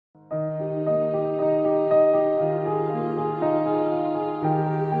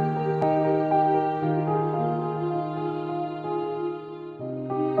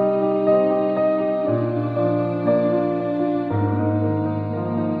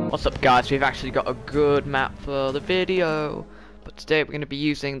What's up guys, we've actually got a good map for the video, but today we're going to be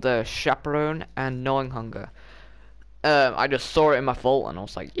using the Chaperone and Gnawing Hunger. I just saw it in my vault and I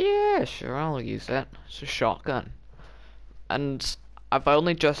was like, yeah, sure, I'll use it. It's a shotgun. And I've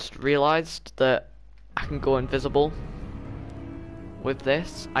only just realised that I can go invisible with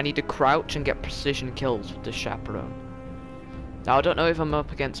this. I need to crouch and get precision kills with the Chaperone. Now I don't know if I'm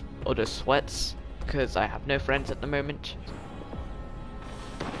up against other sweats, because I have no friends at the moment.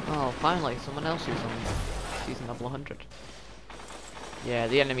 Oh, finally, someone else who's on season level 100. Yeah,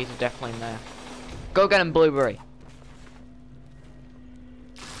 the enemies are definitely in there. Go get him, Blueberry!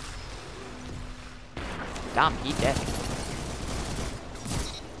 Damn, he dead.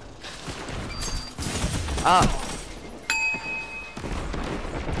 Ah!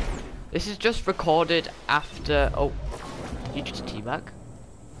 This is just recorded after... Oh, you just teabag?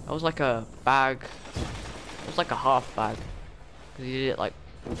 That was like a bag. It was like a half bag. Because he did it like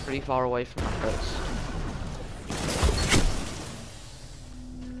pretty far away from my first.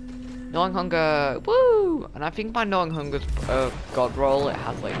 Gnawing Hunger, woo! And I think my Gnawing Hunger's god roll, it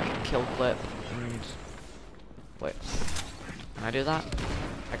has like kill clip and wait. Can I do that?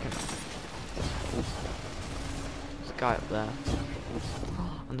 I can. There's a guy up there.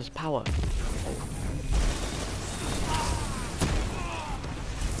 And there's power.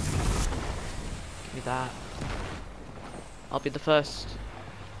 Give me that. I'll be the first.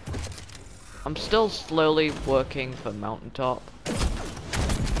 I'm still slowly working for mountaintop.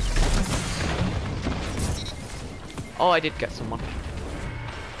 Oh, I did get someone.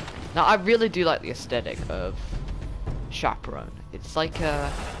 Now, I really do like the aesthetic of Chaperone. It's like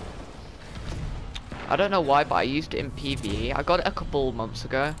a... I don't know why, but I used it in PvE. I got it a couple months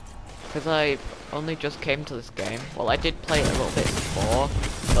ago. Because I only just came to this game. Well, I did play it a little bit before.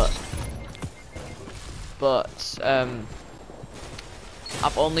 But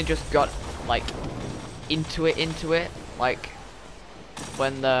I've only just got like into it like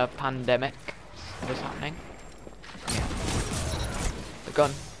when the pandemic was happening. Yeah. The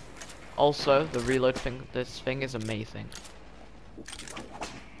gun. Also, the reload thing, this thing is amazing.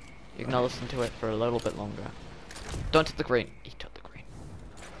 You can now listen to it for a little bit longer. Don't take the green. He took the green.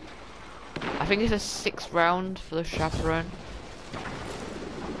 I think it's a 6th round for the Chaperone. I'm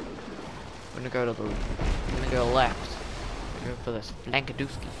gonna go to the... I'm gonna go left. Go for this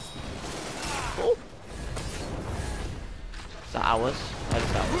Flankadooski. Oh. Is that ours? That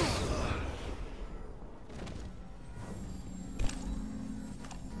is ours.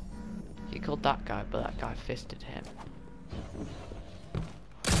 He killed that guy, but that guy fisted him.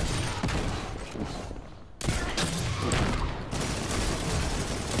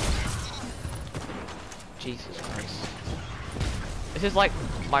 Jesus Christ. This is like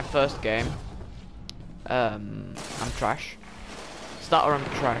my first game. I'm trash. It's that or I'm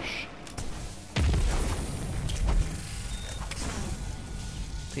trash.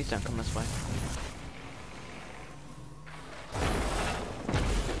 Please don't come this way.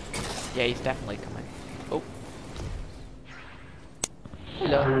 Yeah, he's definitely coming. Oh.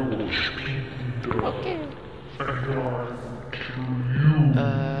 Hello. Okay.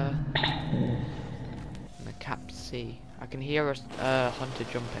 The cap C. I can hear a hunter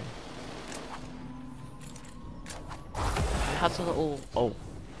jumping. It has a little... Oh.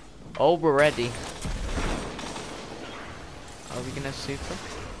 Oh, we're ready. Are we gonna super?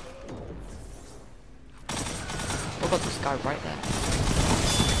 What about this guy right there?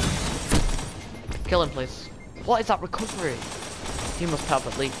 Kill him, please. What is that recovery? He must have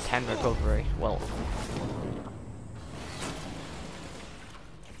at least 10 recovery. Well.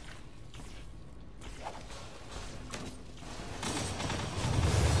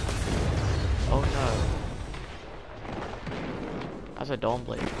 Oh no. That's a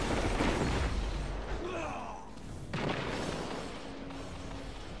Dawnblade.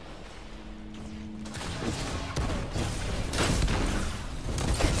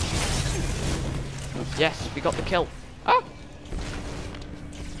 Yes, we got the kill. Ah!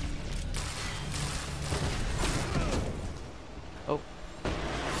 Oh.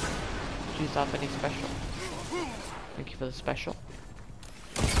 Did you have any special? Thank you for the special.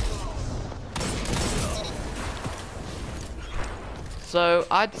 So,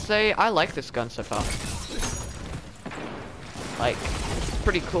 I'd say I like this gun so far. Like, it's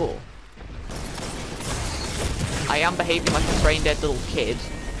pretty cool. I am behaving like a brain dead little kid.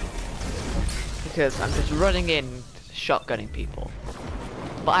 Because I'm just running in, shotgunning people.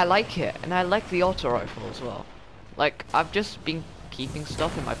 But I like it, and I like the auto rifle as well. Like, I've just been keeping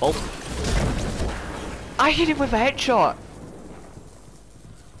stuff in my vault. I hit him with a headshot!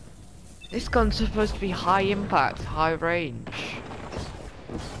 This gun's supposed to be high impact, high range.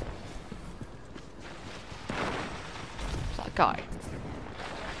 guy?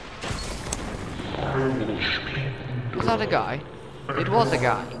 Was that a guy? It was a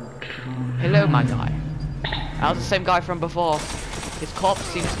guy. Hello, my guy. That was the same guy from before. His corpse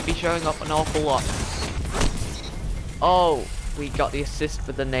seems to be showing up an awful lot. Oh, we got the assist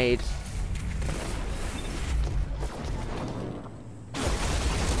with the nade.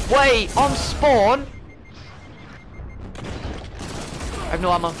 Wait, on spawn? I have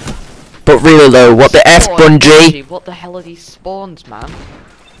no ammo. But really though, what the F, Bungie? What the hell are these spawns, man?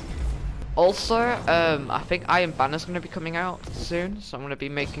 Also, I think Iron Banner's gonna be coming out soon, so I'm gonna be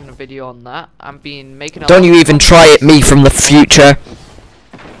making a video on that. Don't you even try it, me from the future.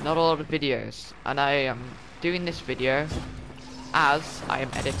 Not a lot of videos, and I am doing this video as I am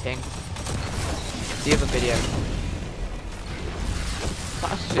editing the other video.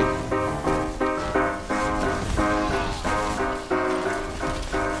 That's super.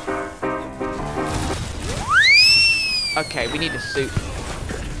 Okay, we need a suit.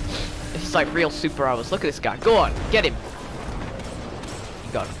 This is like real super hours. Look at this guy. Go on, get him.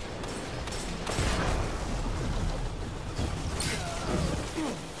 You got him.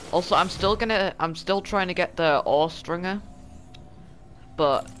 Also, I'm still trying to get the ore stringer,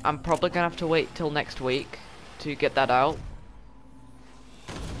 but I'm probably gonna have to wait till next week to get that out.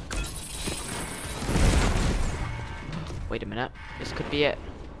 Wait a minute, this could be it.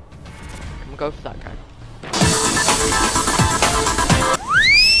 Can we go for that guy?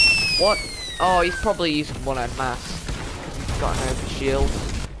 What? Oh, he's probably using one-eyed mask because he's got an over shield.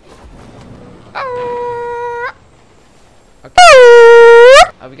 Okay.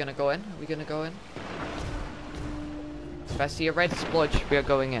 Are we gonna go in? Are we gonna go in? If I see a red splodge, we are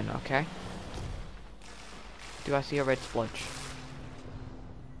going in, okay? Do I see a red splodge?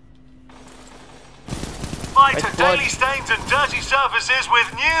 Fight to daily stains and dirty surfaces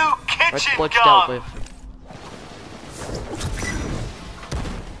with new kitchen gun. Dealt with.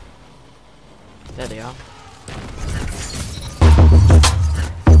 There they are.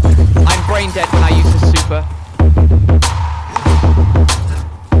 I'm brain dead when I use this super.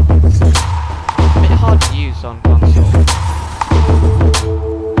 A bit hard to use on console.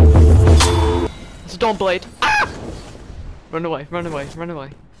 It's a dawn blade. Ah! Run away, run away, run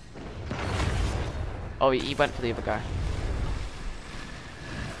away. Oh, he went for the other guy.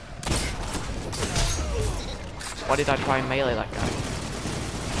 Why did I try and melee that guy?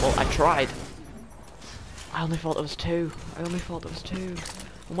 Well, I tried. I only thought there was two. I only thought there was two.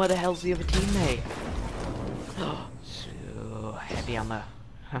 And where the hell's the other teammate? So heavy ammo.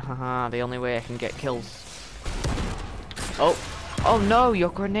 Haha, the only way I can get kills. Oh. Oh no, your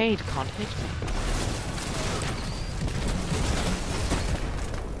grenade can't hit me.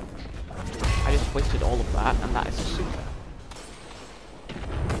 I just wasted all of that, and that is a super.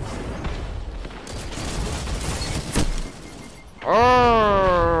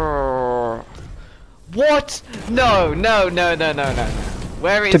 Oh! What? No, no, no, no, no, no.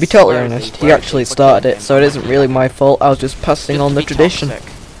 Where is? To be totally honest, he actually started it, so it isn't really my fault. I was just passing on the tradition.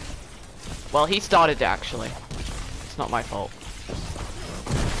 Toxic. Well, he started it actually. It's not my fault.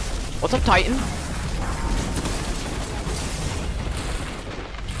 What's up, Titan?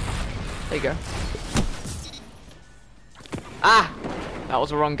 There you go. Ah! That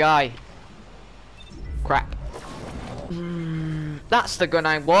was the wrong guy. Crap. That's the gun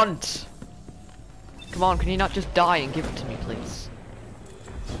I want! Come on, can you not just die and give it to me, please?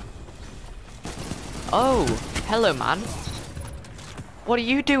 Oh! Hello, man. What are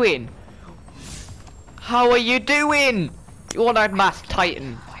you doing? How are you doing? You one-eyed masked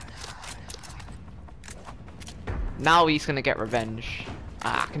Titan. Now he's gonna get revenge.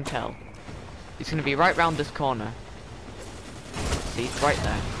 Ah, I can tell. He's gonna be right round this corner. See, he's right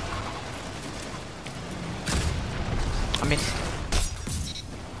there. I missed.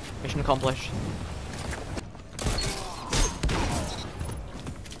 Mission accomplished.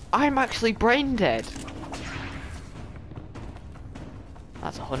 I'm actually brain dead.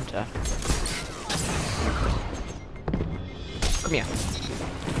 That's a hunter. Come here.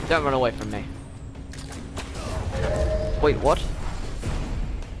 Don't run away from me. Wait, what?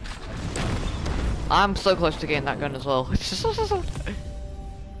 I'm so close to getting that gun as well.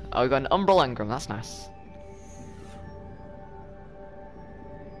 Oh, we got an Umbral Engram, that's nice.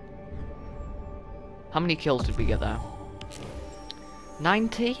 How many kills did we get there?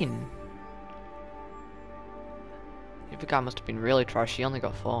 19! The guy must have been really trash, he only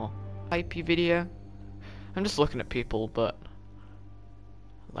got 4. IP video? I'm just looking at people, but...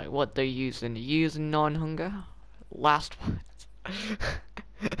 like what they're using. Using non-hunger? Last one.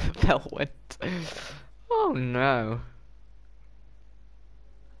 Bell went. Oh no.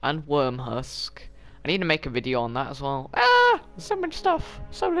 And worm husk. I need to make a video on that as well. Ah! So much stuff.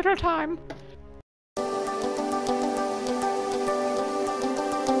 So little time.